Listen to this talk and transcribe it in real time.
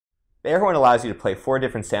The Airhorn allows you to play 4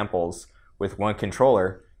 different samples with one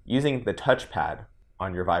controller using the touchpad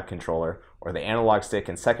on your Vive controller or the analog stick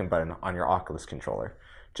and second button on your Oculus controller.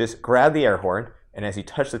 Just grab the Airhorn, and as you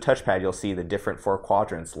touch the touchpad, you'll see the different 4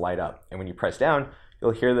 quadrants light up. And when you press down,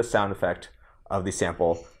 you'll hear the sound effect of the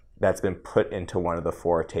sample that's been put into one of the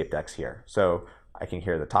 4 tape decks here. So I can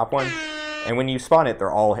hear the top one, and when you spawn it, they're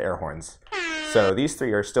all Airhorns. So these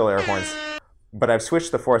 3 are still Airhorns, but I've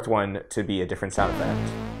switched the 4th one to be a different sound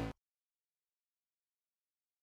effect.